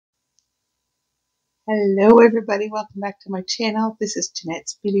Hello everybody, welcome back to my channel. This is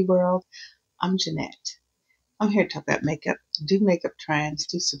Jeanette's Beauty World. I'm Jeanette. I'm here to talk about makeup, do makeup trends,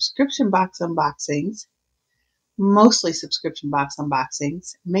 do subscription box unboxings, mostly subscription box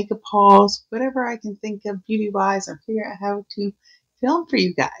unboxings, makeup hauls, whatever I can think of beauty-wise. I'm figuring out how to film for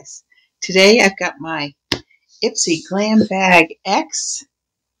you guys. Today I've got my Ipsy Glam Bag X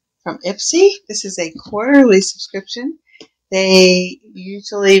from Ipsy. This is a quarterly subscription. They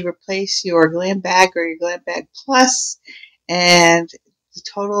usually replace your Glam Bag or your Glam Bag Plus, and the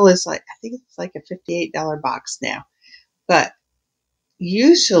total is I think it's like a $58 box now. But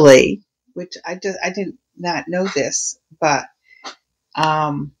usually, which I did not know this, but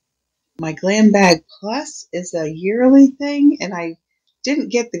my Glam Bag Plus is a yearly thing, and I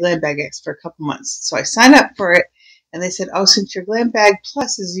didn't get the Glam Bag X for a couple months. So I signed up for it, and they said, oh, since your Glam Bag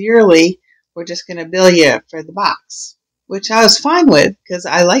Plus is yearly, we're just going to bill you for the box, which I was fine with because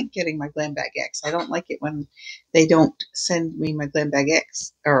I like getting my Glam Bag X. I don't like it when they don't send me my Glam Bag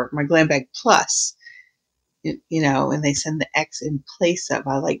X or my Glam Bag Plus, and they send the X in place of.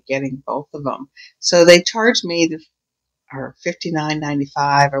 I like getting both of them. So they charged me or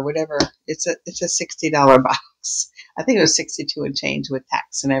 $59.95 or whatever. It's a $60 box. I think it was 62 and change with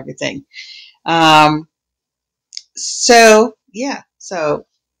tax and everything. So yeah. So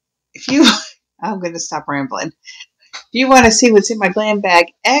if you, I'm going to stop rambling. If you want to see what's in my Glam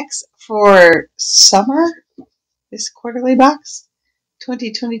Bag X for summer, this quarterly box,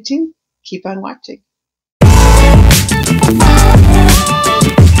 2022, keep on watching.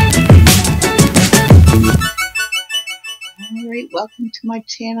 Alright, welcome to my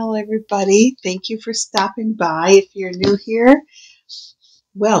channel, everybody. Thank you for stopping by. If you're new here,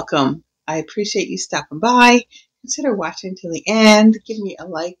 welcome. I appreciate you stopping by. Consider watching till the end. Give me a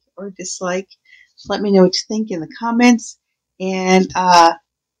like or a dislike. Let me know what you think in the comments. And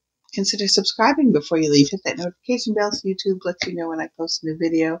consider subscribing before you leave. Hit that notification bell so YouTube lets you know when I post a new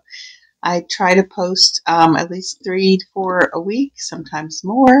video. I try to post at least 3 to 4 a week, sometimes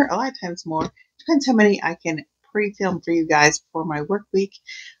more, a lot of times more. Depends how many I can pre-film for you guys for my work week.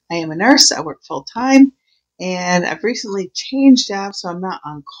 I am a nurse. I work full-time, and I've recently changed jobs, so I'm not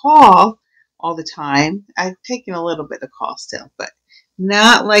on call all the time. I've taken a little bit of call still, but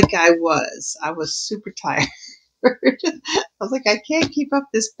not like I was. I was super tired. I was like, I can't keep up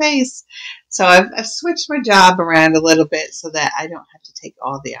this pace. So I've switched my job around a little bit so that I don't have to take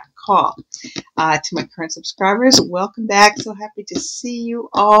all the on-call. To my current subscribers, welcome back. So happy to see you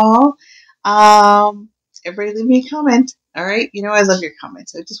all. Everybody leave me a comment. All right. You know, I love your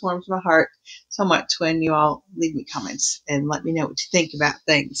comments. It just warms my heart so much when you all leave me comments and let me know what you think about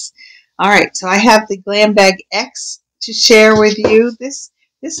things. All right. So I have the Glam Bag X to share with you. This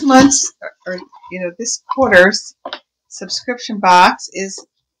month's, or this quarter's subscription box is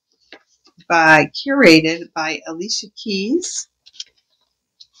curated by Alicia Keys.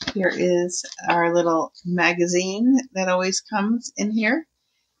 Here is our little magazine that always comes in here.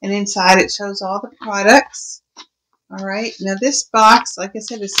 And inside it shows all the products. All right. Now this box, like I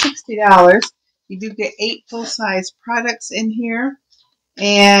said, is $60. You do get 8 full-size products in here.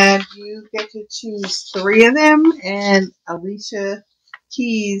 And you get to choose 3 of them. And Alicia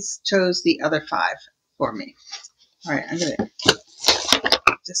Keys chose the other 5 for me. All right. I'm going to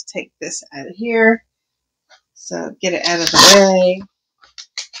just take this out of here. So get it out of the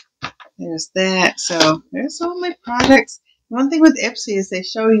way. There's that. So there's all my products. One thing with Ipsy is they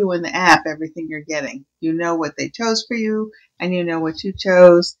show you in the app everything you're getting. You know what they chose for you, and you know what you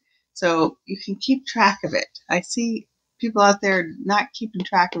chose. So you can keep track of it. I see people out there not keeping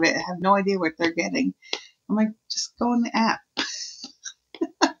track of it and have no idea what they're getting. I'm like, just go in the app.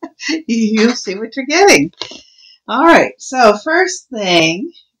 You'll see what you're getting. All right. So first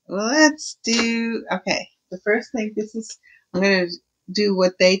thing, let's do, okay. The first thing, I'm going to do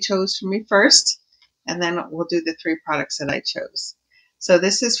what they chose for me first, and then we'll do the 3 products that I chose. So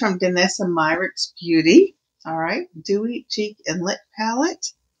this is from Danessa Myricks Beauty. All right, Dewy Cheek and Lip Palette.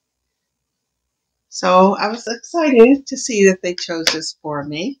 So I was excited to see that they chose this for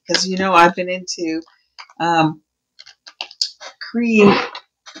me because I've been into cream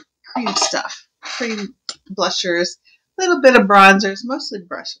stuff, cream blushers, a little bit of bronzers, mostly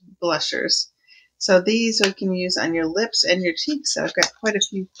blushers. So these you can use on your lips and your cheeks. So I've got quite a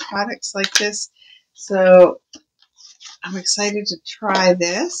few products like this. So I'm excited to try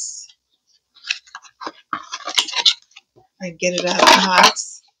this. I get it out of the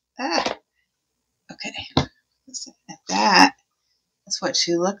box. Okay. Listen at that. That's what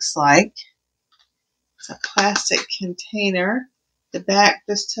she looks like. It's a plastic container. The back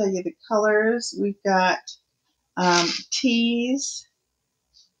just tell you the colors. We've got teas,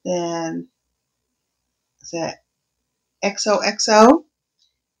 then Is that XOXO?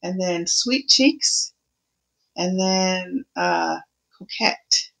 And then Sweet Cheeks. And then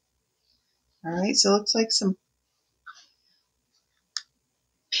Coquette. All right, so it looks like some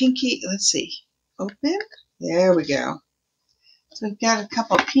pinky. Let's see. Open. There we go. So we've got a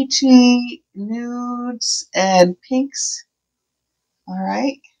couple peachy nudes and pinks. All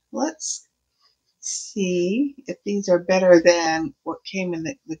right, let's see if these are better than what came in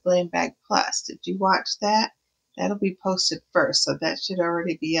the Glam Bag Plus. Did you watch that? That'll be posted first, so that should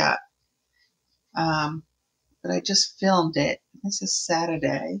already be up. But I just filmed it. This is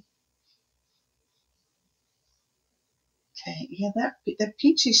Saturday. Okay, yeah, that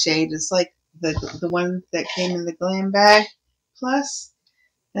peachy shade is like the one that came in the Glam Bag Plus.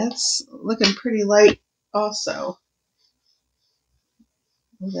 That's looking pretty light also.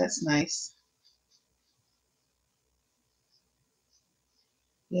 Oh, that's nice.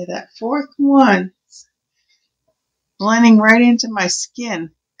 Yeah, that fourth one blending right into my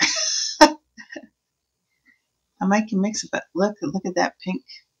skin. I might can mix it, but look at that pink,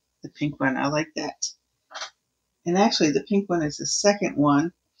 the pink one. I like that. And actually, the pink one is the second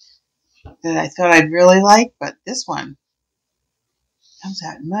one that I thought I'd really like, but this one comes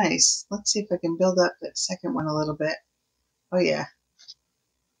out nice. Let's see if I can build up that second one a little bit. Oh yeah,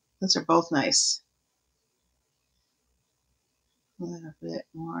 those are both nice. A little bit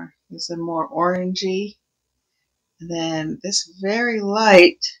more. This is more orangey. And then this very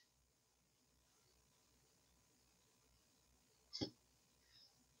light.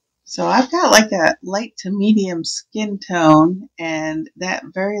 So I've got like a light to medium skin tone, and that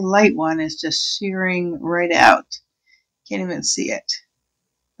very light one is just shearing right out. Can't even see it.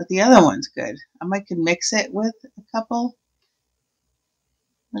 But the other one's good. I might could mix it with a couple.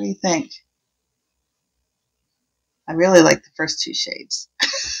 What do you think? I really like the first two shades.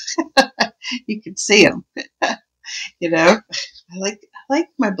 You can see them. You know, I like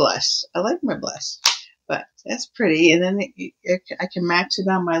my blush. I like my blush. But that's pretty, and then I can match it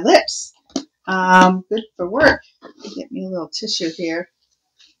on my lips. Good for work. Get me a little tissue here.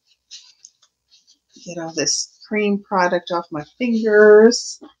 Get all this cream product off my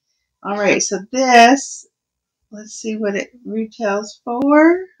fingers. All right, so this, let's see what it retails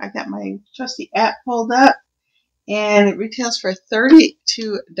for. I got my trusty app pulled up, and it retails for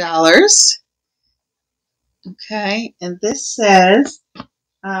 $32. Okay, and this says,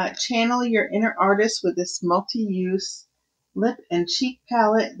 channel your inner artist with this multi-use lip and cheek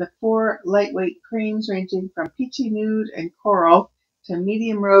palette. The 4 lightweight creams ranging from peachy nude and coral to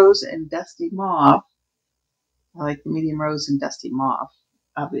medium rose and dusty mauve. I like the medium rose and dusty mauve,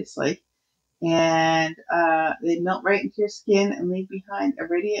 obviously. And they melt right into your skin and leave behind a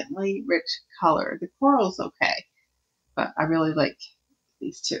radiantly rich color. The coral's okay, but I really like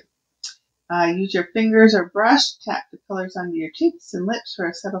these two. Use your fingers or brush. Tap the colors onto your cheeks and lips for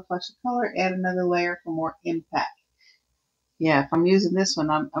a subtle flush of color. Add another layer for more impact. Yeah, if I'm using this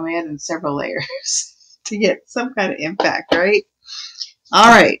one, I'm adding several layers to get some kind of impact, right? All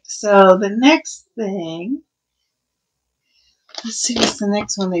right, so the next thing, let's see what's the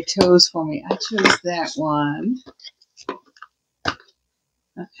next one they chose for me. I chose that one.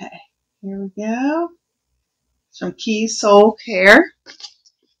 Okay, here we go. It's from Keys Soul Care.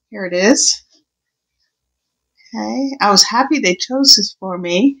 Here it is. Okay, I was happy they chose this for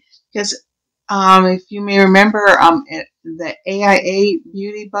me because if you may remember, the AIA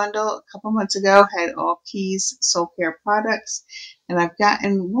Beauty Bundle a couple months ago had all Keys Soul Care products, and I've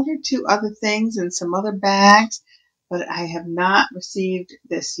gotten 1 or 2 other things and some other bags, but I have not received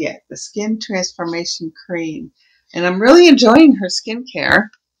this yet, the Skin Transformation Cream, and I'm really enjoying her skincare.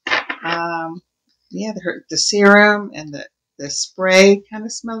 Yeah, the serum and the spray kind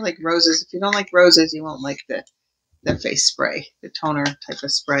of smell like roses. If you don't like roses, you won't like the face spray, the toner type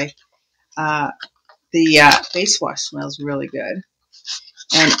of spray. The face wash smells really good.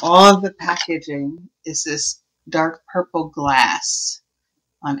 And all of the packaging is this dark purple glass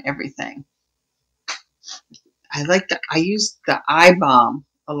on everything. I use the eye balm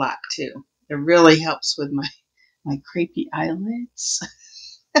a lot too. It really helps with my creepy eyelids.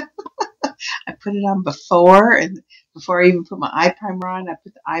 I put it on before I even put my eye primer on, I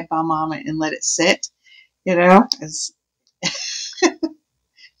put the eye balm on it and let it sit. You know,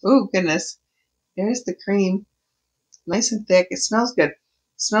 oh goodness, there's the cream, nice and thick. It smells good. It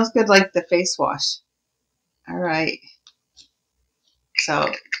smells good like the face wash. All right,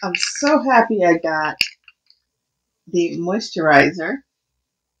 so I'm so happy I got the moisturizer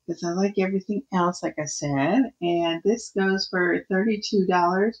because I like everything else, like I said. And this goes for $32,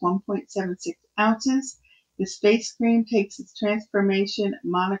 1.76 ounces. This face cream takes its transformation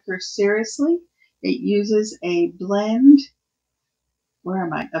moniker seriously. It uses a blend, where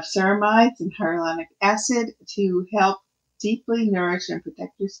am I, of ceramides and hyaluronic acid to help deeply nourish and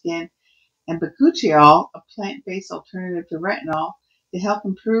protect your skin, and bakuchiol, a plant-based alternative to retinol, to help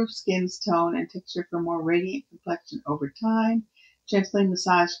improve skin's tone and texture for more radiant complexion over time. Gently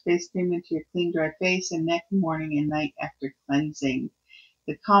massage face cream into your clean, dry face and neck morning and night after cleansing.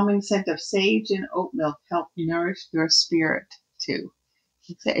 The calming scent of sage and oat milk help nourish your spirit too.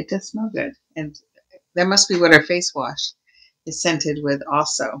 It does smell good, and that must be what our face wash is scented with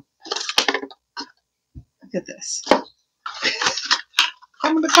also. Look at this.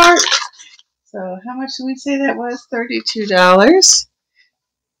 Come in the cart. So how much did we say that was? $32.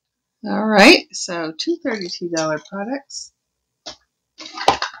 All right, so two $32 products.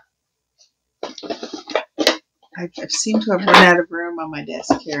 I seem to have run out of room on my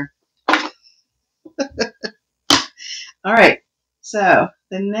desk here. All right, so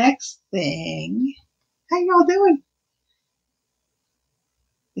the next thing, how y'all doing?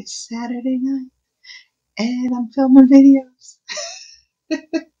 It's Saturday night, and I'm filming videos.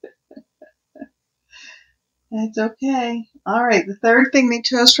 That's okay. All right, the third thing they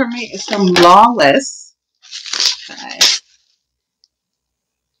chose for me is from Lawless. Okay.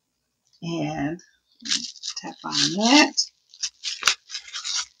 And tap on that.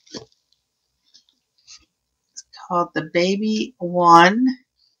 It's called the Baby One.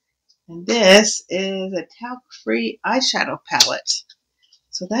 And this is a talc-free eyeshadow palette.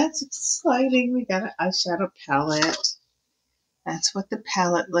 So that's exciting. We got an eyeshadow palette. That's what the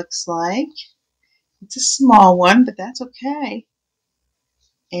palette looks like. It's a small one, but that's okay.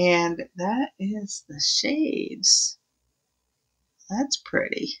 And that is the shades. That's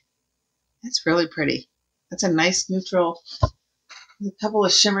pretty. That's really pretty. That's a nice neutral. There's a couple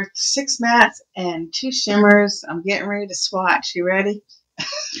of shimmers, 6 mattes and 2 shimmers. I'm getting ready to swatch. You ready?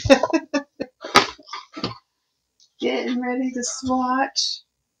 Getting ready to swatch.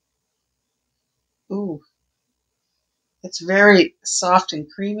 Ooh. It's very soft and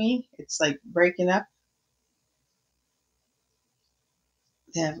creamy. It's like breaking up.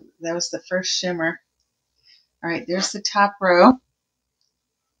 Yeah, that was the first shimmer. All right, there's the top row.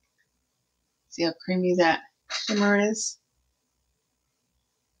 See how creamy that shimmer is?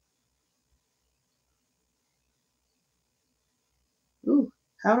 Ooh,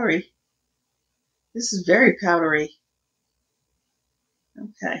 powdery. This is very powdery.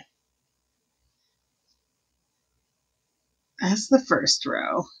 Okay. That's the first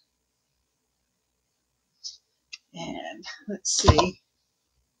row. And let's see.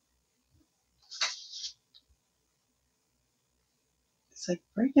 It's like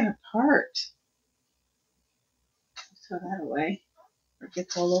breaking apart. Throw that away. Or it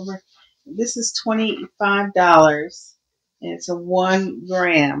gets all over. This is $25. And it's a 1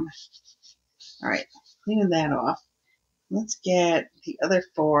 gram. All right, cleaning that off. Let's get the other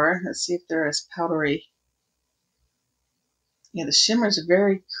 4. Let's see if they're as powdery. Yeah, the shimmers are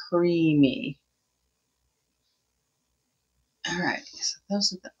very creamy. All right, so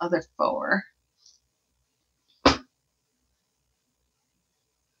those are the other 4.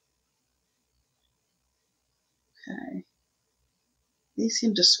 Okay. These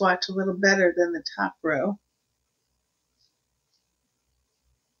seem to swatch a little better than the top row.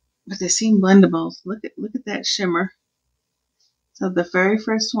 But they seem blendable. Look at that shimmer. So the very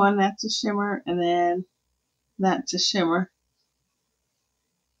first one, that's a shimmer, and then that's a shimmer.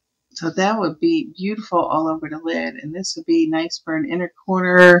 So that would be beautiful all over the lid, and this would be nice for an inner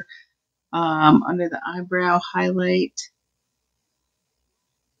corner, under the eyebrow highlight.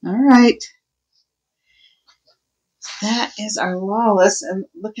 All right. That is our Lawless, and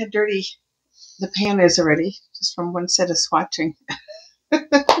look how dirty the pan is already, just from one set of swatching.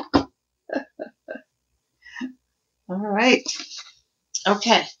 All right.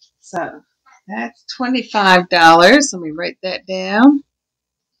 Okay, so that's $25. Let me write that down.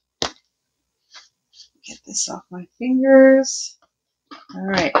 Get this off my fingers. All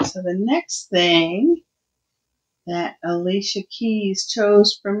right, so the next thing that Alicia Keys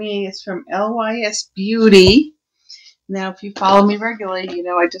chose for me is from LYS Beauty. Now, if you follow me regularly, you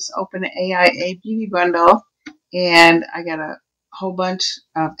know I just opened an AIA Beauty Bundle, and I got a whole bunch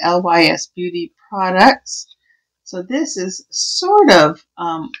of LYS Beauty products. So this is sort of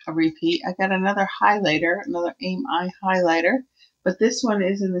a repeat. I got another highlighter, another Aim Eye highlighter, but this one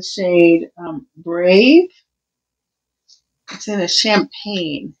is in the shade Brave. It's in a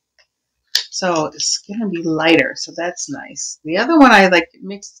champagne, so it's going to be lighter, so that's nice. The other one I like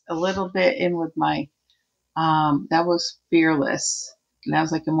mixed a little bit in with my, that was Fearless, and that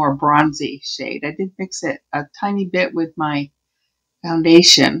was like a more bronzy shade. I did mix it a tiny bit with my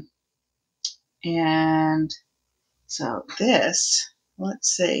foundation. And so this, let's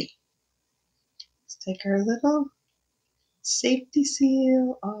see. Let's take our little safety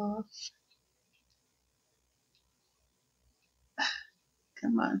seal off.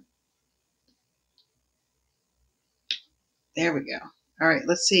 Come on. There we go. All right,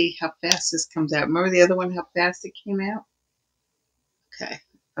 let's see how fast this comes out. Remember the other one, how fast it came out? Okay,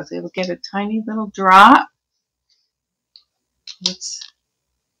 I was able to get a tiny little drop. Let's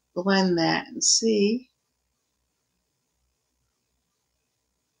blend that and see.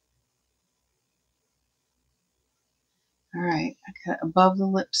 All right, I got it above the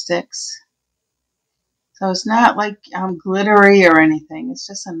lipsticks. So it's not like glittery or anything. It's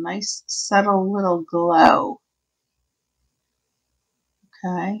just a nice, subtle little glow.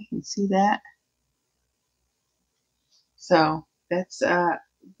 Okay, you can see that? So that's the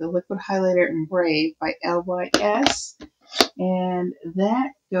liquid highlighter in Brave by LYS. And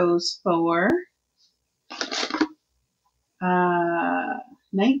that goes for $19.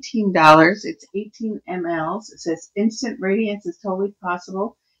 It's 18 mLs. It says instant radiance is totally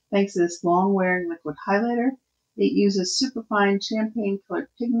possible thanks to this long-wearing liquid highlighter. It uses superfine champagne-colored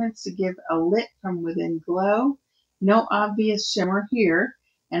pigments to give a lit from within glow. No obvious shimmer here,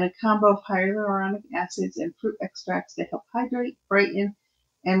 and a combo of hyaluronic acids and fruit extracts to help hydrate, brighten,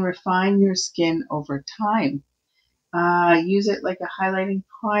 and refine your skin over time. Use it like a highlighting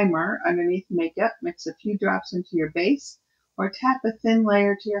primer underneath makeup. Mix a few drops into your base, or tap a thin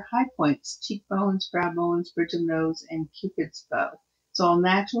layer to your high points, cheekbones, brow bones, bridge of nose, and Cupid's bow. It's all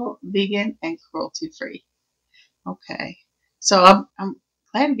natural, vegan, and cruelty-free. Okay, so I'm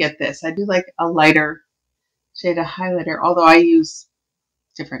glad to get this. I do like a lighter shade of highlighter, although I use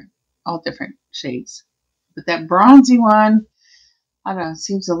all different shades. But that bronzy one, I don't know,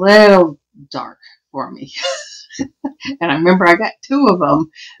 seems a little dark for me. And I remember I got 2 of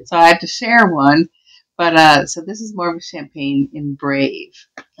them, so I had to share one. But so this is more of a champagne in Brave.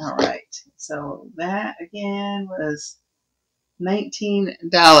 All right, so that again was $19.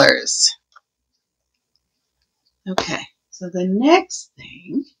 Okay, so the next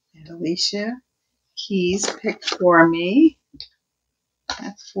thing that Alicia Keys picked for me,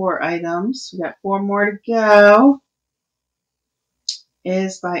 that's 4 items. We got 4 more to go,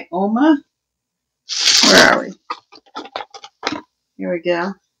 is by Oma. Where are we? Here we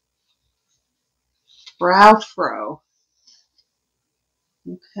go. Brow Fro.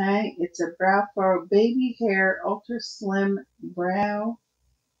 Okay, it's a Brow Fro baby hair ultra slim brow.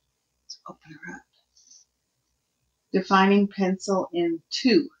 Let's open her up. Defining pencil in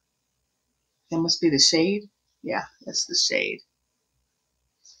 2. That must be the shade. Yeah, that's the shade.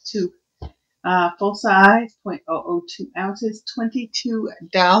 2. Full size, 0.002 ounces,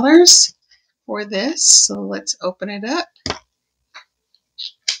 $22 for this. So let's open it up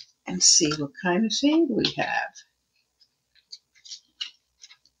and see what kind of shade we have.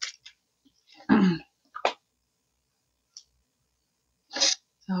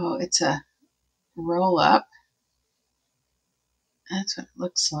 So it's a roll up. That's what it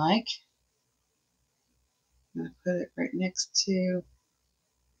looks like. I'm going to put it right next to.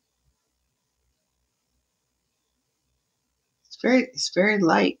 It's very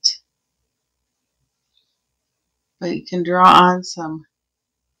light, but you can draw on some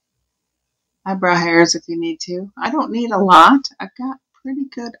eyebrow hairs if you need to. I don't need a lot. I've got pretty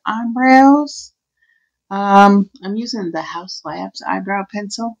good eyebrows. I'm using the House Labs eyebrow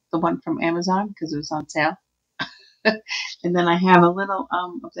pencil, the one from Amazon, because it was on sale. And then I have a little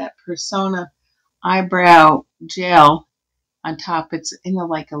of that Persona eyebrow gel on top. It's in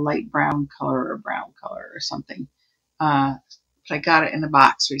like a light brown color or something. But I got it in a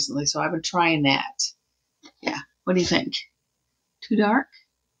box recently, so I've been trying that. Yeah, what do you think? Too dark?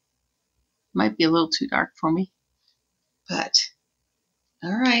 Might be a little too dark for me. But,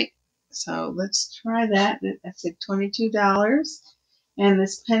 all right. So let's try that. That's at $22. And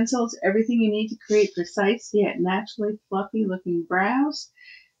this pencil is everything you need to create precise yet naturally fluffy looking brows.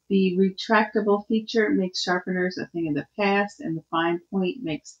 The retractable feature makes sharpeners a thing of the past, and the fine point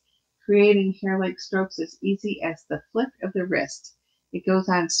makes creating hair-like strokes as easy as the flick of the wrist. It goes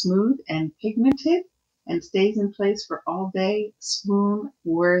on smooth and pigmented and stays in place for all day.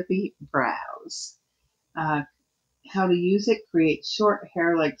 Swoon-worthy brows. How to use it: create short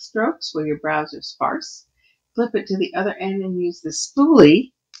hair-like strokes where your brows are sparse. Flip it to the other end and use the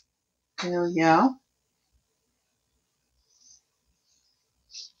spoolie. There we go.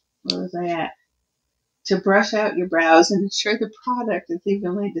 Where was I at? To brush out your brows and ensure the product is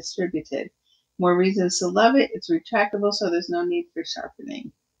evenly distributed. More reasons to love it. It's retractable, so there's no need for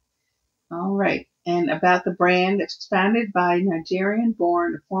sharpening. All right. And about the brand, it's founded by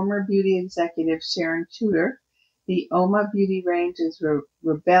Nigerian-born former beauty executive Sharon Tudor. The Oma beauty range is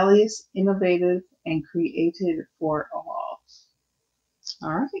rebellious, innovative, and created for all. All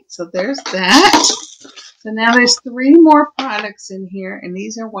right, so there's that. So now there's 3 more products in here, and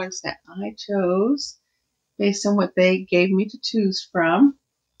these are ones that I chose based on what they gave me to choose from.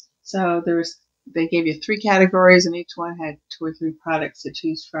 So they gave you 3 categories, and each one had 2 or 3 products to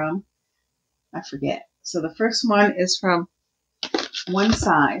choose from. I forget. So the first one is from One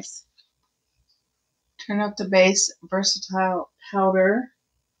Size. Turn Up the Base Versatile Powder.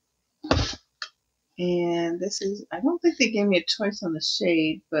 And this is, I don't think they gave me a choice on the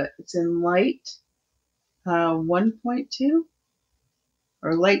shade, but it's in light 1.2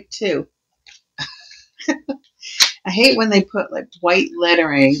 or light 2. I hate when they put like white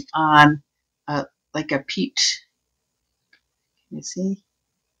lettering on like a peach. Can you see?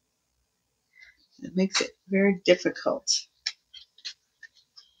 It makes it very difficult.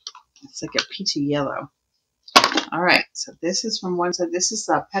 It's like a peachy yellow. All right, so this is from One Side. This is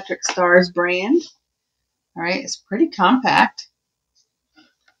Patrick Starr's brand. All right, it's pretty compact.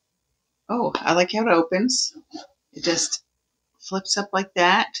 Oh, I like how it opens. It just flips up like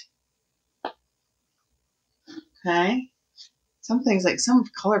that. Okay. Some things like some of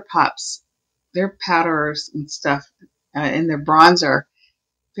ColourPop's, their powders and stuff and their bronzer,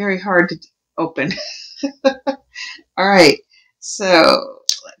 very hard to open. All right, so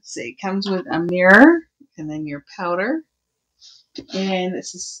let's see. It comes with a mirror and then your powder. And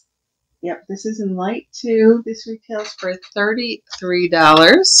this is, yep, this is in light 2. This retails for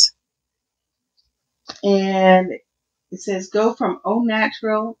 $33. And it says go from au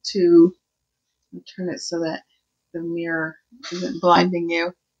natural to, let me turn it so that the mirror isn't blinding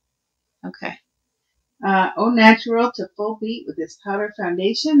you. Okay. Au natural to full beat with this powder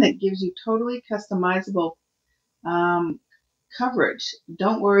foundation that gives you totally customizable coverage.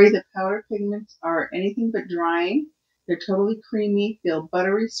 Don't worry, the powder pigments are anything but drying. They're totally creamy, feel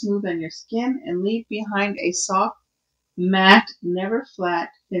buttery smooth on your skin, and leave behind a soft, matte, never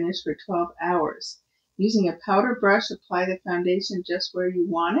flat finish for 12 hours. Using a powder brush, apply the foundation just where you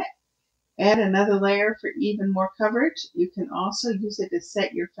want it. Add another layer for even more coverage. You can also use it to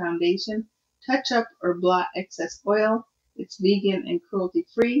set your foundation, touch up, or blot excess oil. It's vegan and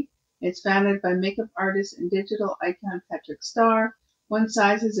cruelty-free. It's founded by makeup artist and digital icon Patrick Starr. One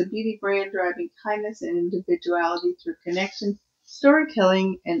Size is a beauty brand driving kindness and individuality through connection,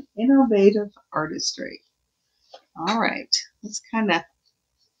 storytelling, and innovative artistry. All right, let's kind of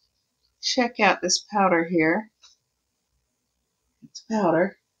check out this powder here. It's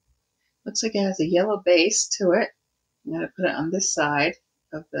powder. Looks like it has a yellow base to it. I'm going to put it on this side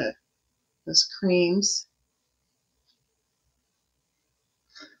of those creams.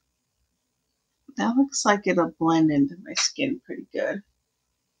 That looks like it'll blend into my skin pretty good.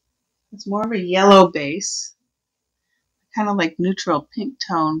 It's more of a yellow base. Kind of like neutral pink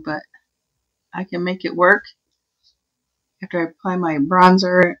tone, but I can make it work after I apply my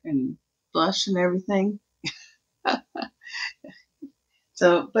bronzer and blush and everything.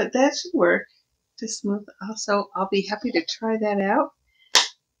 So, but that should work to smooth. Also, I'll be happy to try that out.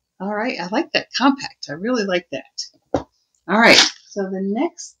 All right, I like that compact. I really like that. All right, so the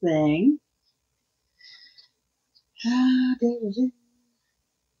next thing. Yeah,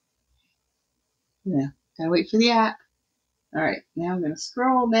 gotta wait for the app. All right, now I'm gonna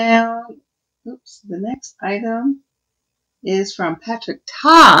scroll down. Oops, the next item is from Patrick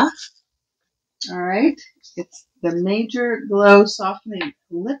Ta. All right, it's the Major Glow Softening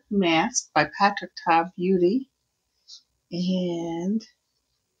Lip Mask by Patrick Ta Beauty. And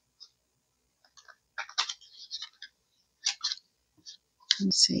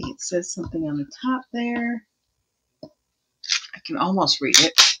let's see, it says something on the top there. I can almost read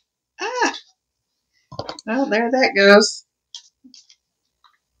it. Ah! Well, there that goes.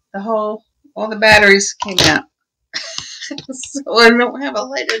 All the batteries came out. So I don't have a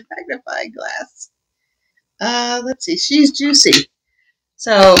lighted magnifying glass. Let's see, she's juicy.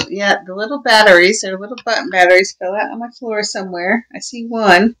 So, yeah, the little batteries, they're little button batteries, fell out on my floor somewhere. I see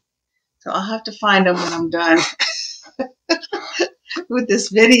one. So I'll have to find them when I'm done with this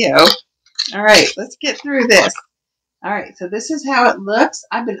video. All right, let's get through this. All right, so this is how it looks.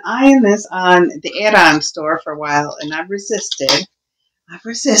 I've been eyeing this on the add-on store for a while, and I've resisted.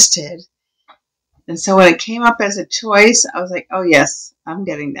 And so when it came up as a choice, I was like, oh, yes, I'm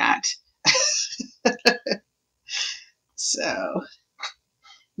getting that. So,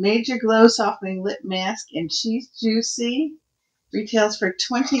 Major Glow Softening Lip Mask in She's Juicy. Retails for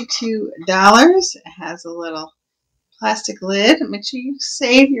 $22. It has a little plastic lid. Make sure you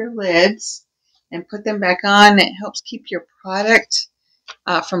save your lids and put them back on. It helps keep your product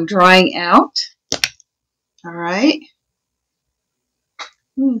from drying out. All right.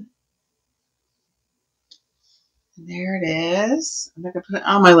 There it is. I'm not going to put it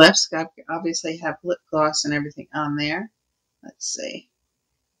on my lips. I obviously have lip gloss and everything on there. Let's see.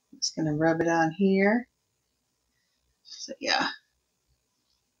 I'm just going to rub it on here. So, yeah. I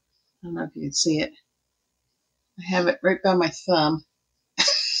don't know if you can see it. I have it right by my thumb.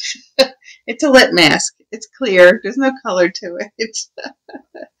 It's a lip mask. It's clear. There's no color to it.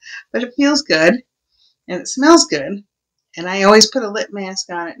 But it feels good. And it smells good. And I always put a lip mask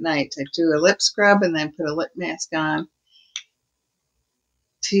on at night. I do a lip scrub and then put a lip mask on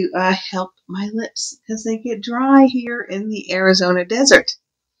to help my lips because they get dry here in the Arizona desert.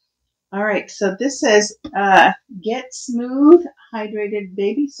 All right, so this says, get smooth, hydrated,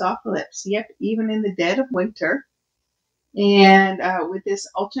 baby soft lips. Yep, even in the dead of winter. And with this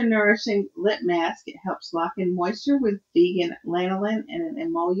ultra nourishing lip mask, it helps lock in moisture with vegan lanolin and an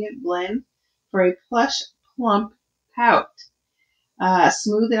emollient blend for a plush, plump pout.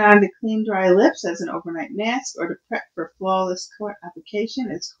 Smooth it on to clean, dry lips as an overnight mask or to prep for flawless color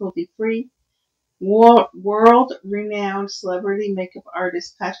application. It's cruelty-free. World-renowned celebrity makeup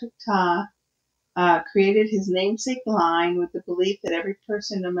artist Patrick Ta created his namesake line with the belief that every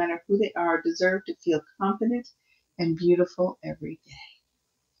person, no matter who they are, deserve to feel confident and beautiful every day.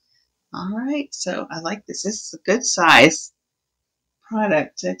 All right, so I like this. This is a good size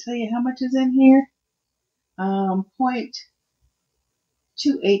product. Did I tell you how much is in here?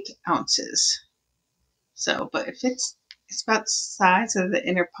 0.28 ounces. So, but if it's about the size of the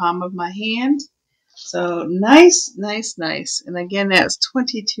inner palm of my hand. So nice, nice, nice. And again, that's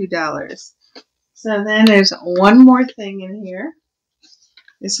 $22. So then there's one more thing in here.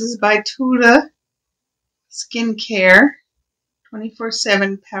 This is by Tuda Skincare.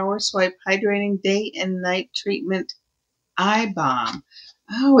 24/7 Power Swipe Hydrating Day and Night Treatment Eye Balm.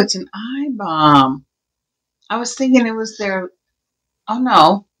 Oh, it's an eye balm. I was thinking it was their...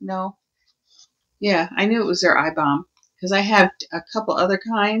 Oh, no. Yeah, I knew it was their eye balm because I have a couple other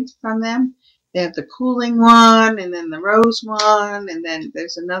kinds from them. They have the cooling one and then the rose one, and then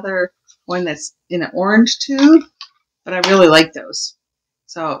there's another one that's in an orange tube, but I really like those.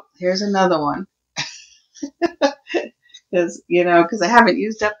 So here's another one because I haven't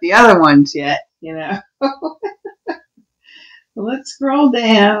used up the other ones yet, Let's scroll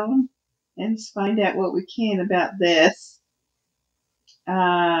down and find out what we can about this.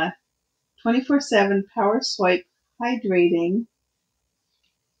 24/7 Power Swipe Hydrating.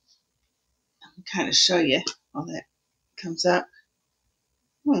 I'll kind of show you all that comes up.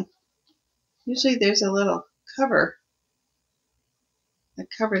 Usually there's a little cover that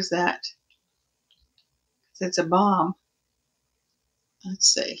covers that. It's a balm.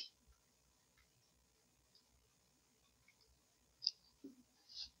 Let's see.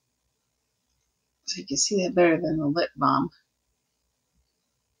 So you can see that better than the lip balm.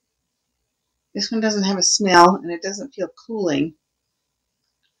 This one doesn't have a smell and it doesn't feel cooling.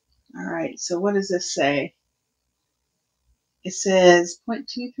 Alright, so what does this say? It says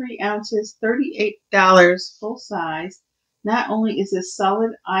 0.23 ounces, $38, full size. Not only is this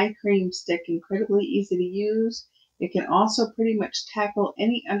solid eye cream stick incredibly easy to use, it can also pretty much tackle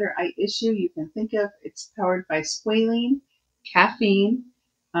any under eye issue you can think of. It's powered by squalene, caffeine,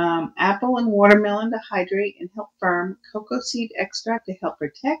 apple and watermelon to hydrate and help firm, cocoa seed extract to help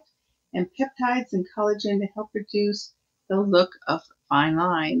protect, and peptides and collagen to help reduce the look of fine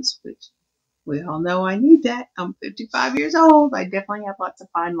lines, which we all know I need that. I'm 55 years old. I definitely have lots of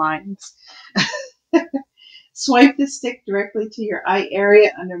fine lines. Swipe the stick directly to your eye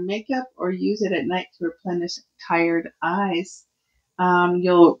area under makeup or use it at night to replenish tired eyes.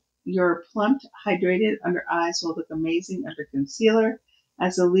 Your plumped, hydrated under eyes will look amazing under concealer.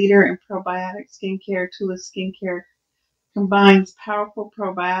 As a leader in probiotic skincare, Tula Skincare combines powerful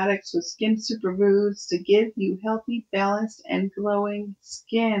probiotics with skin superfoods to give you healthy, balanced, and glowing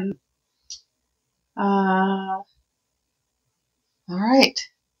skin. All right.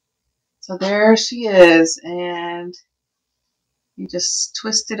 So there she is, and you just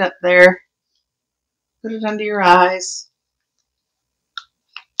twist it up there, put it under your eyes.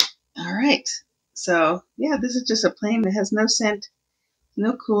 All right. So yeah, this is just a plain. It has no scent,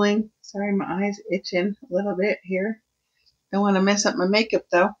 no cooling. Sorry, my eyes itching a little bit here. Don't want to mess up my makeup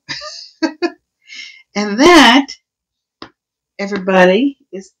though. And that, everybody,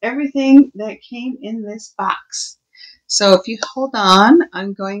 is everything that came in this box. So if you hold on,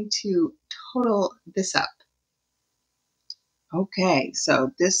 I'm going to total this up. Okay,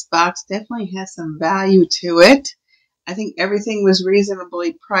 so this box definitely has some value to it. I think everything was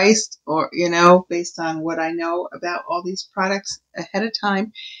reasonably priced, or, you know, based on what I know about all these products ahead of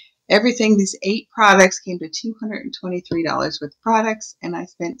time. Everything, these 8 products came to $223 with products, and I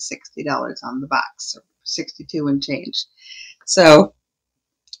spent $60 on the box, or 62 and change. So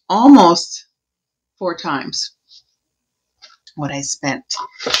almost 4 times what I spent.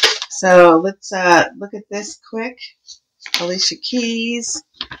 So let's look at this quick. Alicia Keys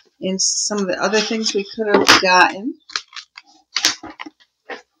and some of the other things we could have gotten.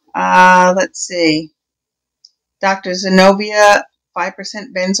 Let's see. Dr. Zenobia 5%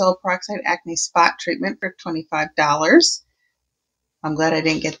 benzoyl peroxide acne spot treatment for $25. I'm glad I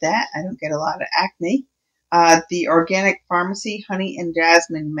didn't get that. I don't get a lot of acne. The Organic Pharmacy Honey and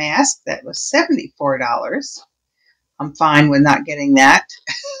Jasmine Mask, that was $74. I'm fine with not getting that.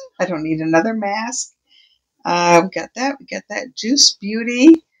 I don't need another mask. We got that. We got that Juice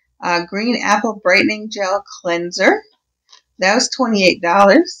Beauty Green Apple Brightening Gel Cleanser. That was $28.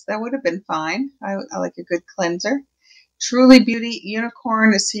 That would have been fine. I like a good cleanser. Truly Beauty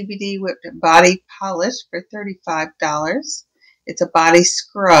Unicorn CBD Whipped Body Polish for $35. It's a body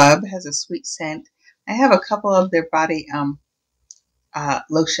scrub. Has a sweet scent. I have a couple of their body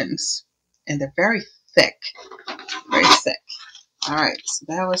lotions, and they're very thick. Very thick. All right, so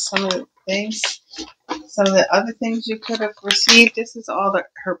that was some of the things. Some of the other things you could have received. This is all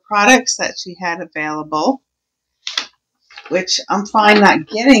her products that she had available, which I'm fine not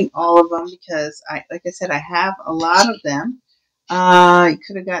getting all of them because, like I said, I have a lot of them. You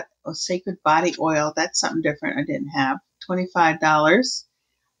could have got a Sacred Body Oil. That's something different I didn't have. $25.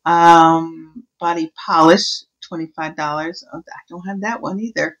 Body Polish, $25. Oh, I don't have that one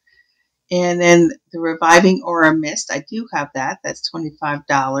either. And then the Reviving Aura Mist, I do have that. That's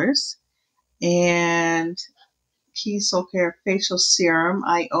 $25. And Key Soul Care Facial Serum,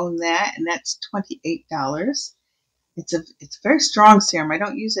 I own that, and that's $28. It's a very strong serum. I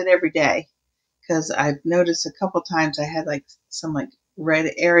don't use it every day because I've noticed a couple times I had like some like red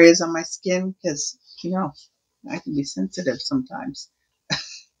areas on my skin because, you know, I can be sensitive sometimes.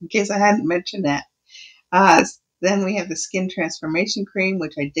 In case I hadn't mentioned that. Then we have the Skin Transformation Cream,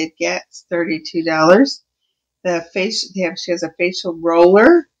 which I did get. It's $32. She has a facial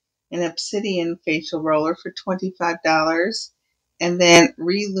roller, an Obsidian facial roller for $25. And then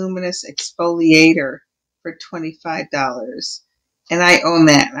Reluminous Exfoliator for $25. And I own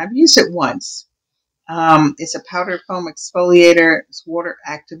that. And I've used it once. It's a powder foam exfoliator. It's water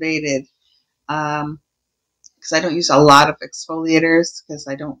activated. Because I don't use a lot of exfoliators because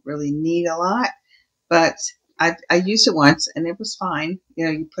I don't really need a lot. But I used it once and it was fine. You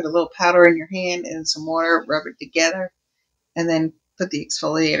know, you put a little powder in your hand and some water, rub it together, and then put the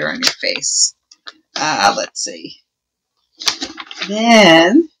exfoliator on your face. Let's see.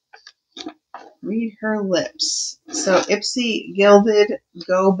 Then read her lips. So Ipsy Gilded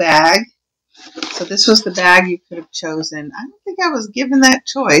Go Bag. So this was the bag you could have chosen. I don't think I was given that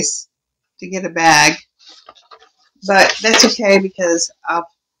choice to get a bag. But that's okay because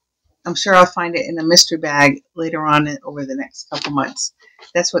I'm sure I'll find it in a mystery bag later on over the next couple months.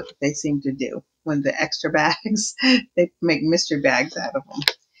 That's what they seem to do. When the extra bags, they make mystery bags out of them.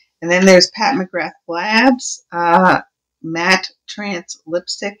 And then there's Pat McGrath Labs Matte Trance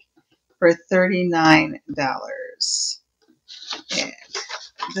Lipstick for $39. And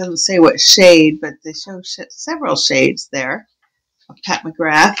it doesn't say what shade, but they show several shades there of Pat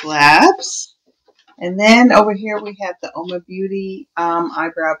McGrath Labs. And then over here we have the Oma Beauty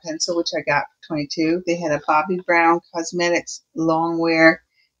eyebrow pencil, which I got for $22. They had a Bobbi Brown Cosmetics Longwear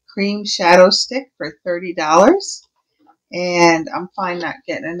cream shadow stick for $30. And I'm fine not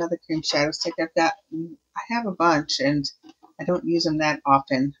getting another cream shadow stick. I have a bunch and I don't use them that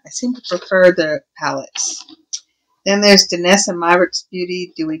often. I seem to prefer the palettes. Then there's Danessa Myricks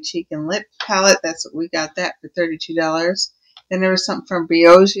Beauty Dewy Cheek and Lip Palette. That's what we got that for $32. Then there was something from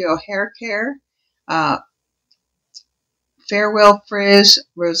Briogeo Hair Care. Farewell Frizz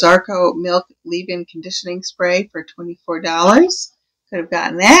Rosarco Milk Leave-In Conditioning Spray for $24. Could have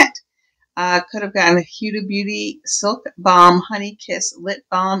gotten that. Could have gotten a Huda Beauty Silk Balm Honey Kiss Lip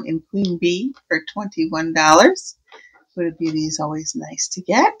Balm in Queen Bee for $21. Huda Beauty is always nice to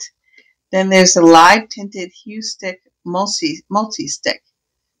get. Then there's the Live Tinted Hue Stick Multi-Stick,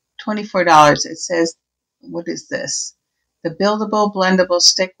 $24. It says, what is this? The buildable, blendable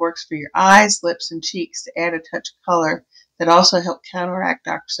stick works for your eyes, lips, and cheeks to add a touch of color that also help counteract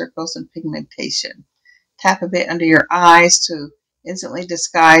dark circles and pigmentation. Tap a bit under your eyes to instantly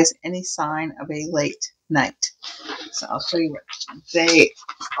disguise any sign of a late night. So I'll show you what they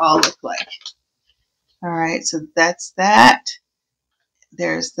all look like. All right, so that's that.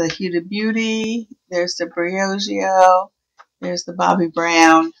 There's the Huda Beauty. There's the Briogeo. There's the Bobbi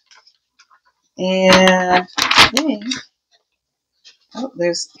Brown. And I think, oh,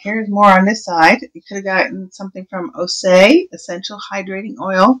 here's more on this side. You could have gotten something from Osé, Essential Hydrating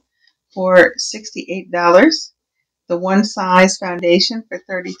Oil, for $68. The One Size Foundation for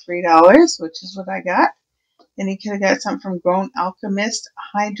 $33, which is what I got. Then you could have got something from Grown Alchemist,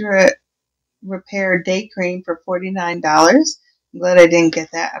 Hydra Repair Day Cream for $49. I'm glad I didn't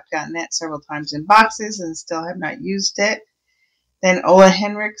get that. I've gotten that several times in boxes and still have not used it. Then Ole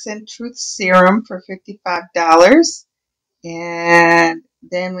Henriksen Truth Serum for $55. And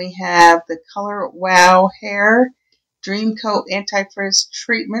then we have the Color Wow Hair Dream Coat Anti-Frizz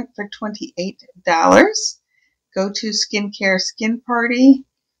Treatment for $28. Go-To Skincare Skin Party.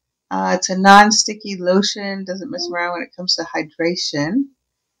 It's a non-sticky lotion. Doesn't mess around when it comes to hydration.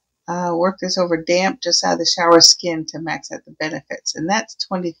 Work this over damp, just out of the shower skin to max out the benefits. And that's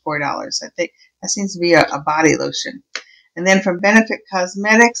 $24. I think that seems to be a body lotion. And then from Benefit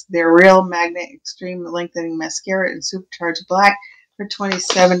Cosmetics, their Real Magnet Extreme Lengthening Mascara in Supercharged Black for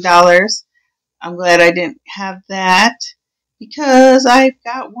 $27. I'm glad I didn't have that because I've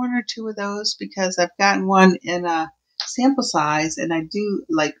got one or two of those because I've gotten one in a sample size and I do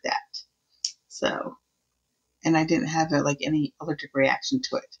like that. So, and I didn't have any allergic reaction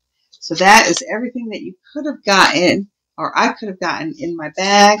to it. So that is everything that you could have gotten or I could have gotten in my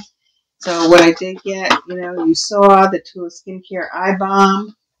bag. So what I did get, you saw the Tula Skincare Eye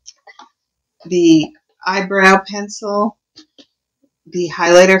Balm, the eyebrow pencil, the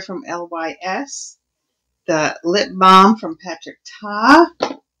highlighter from LYS, the lip balm from Patrick Ta,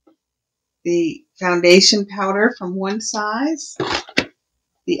 the foundation powder from One Size,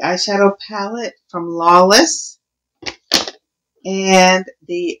 the eyeshadow palette from Lawless, and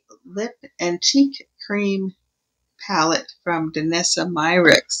the lip and cheek cream palette from Danessa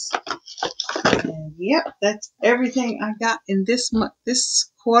Myricks. And yep, that's everything I got in this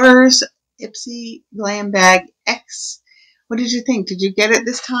quarter's Ipsy Glam Bag X. What did you think? Did you get it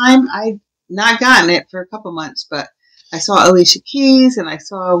this time? I've not gotten it for a couple months, but I saw Alicia Keys and I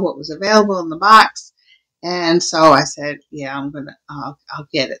saw what was available in the box. And so I said, yeah, I'll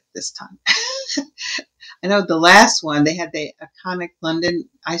get it this time. I know the last one, they had the iconic London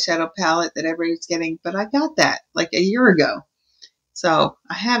eyeshadow palette that everybody's getting, but I got that like a year ago. So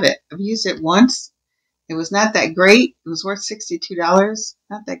I have it. I've used it once. It was not that great. It was worth $62.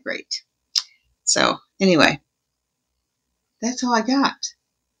 Not that great. So anyway, that's all I got.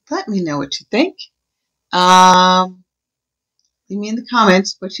 Let me know what you think. Leave me in the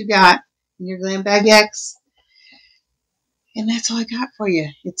comments what you got in your Glam Bag X. And that's all I got for you.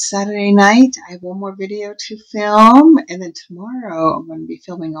 It's Saturday night. I have one more video to film. And then tomorrow I'm going to be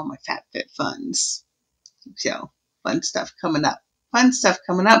filming all my FabFitFuns. So fun stuff coming up. Fun stuff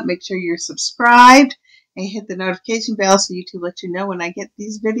coming up. Make sure you're subscribed and hit the notification bell so YouTube lets you know when I get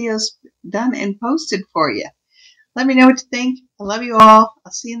these videos done and posted for you. Let me know what you think. I love you all.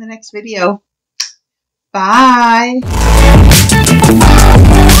 I'll see you in the next video. Bye.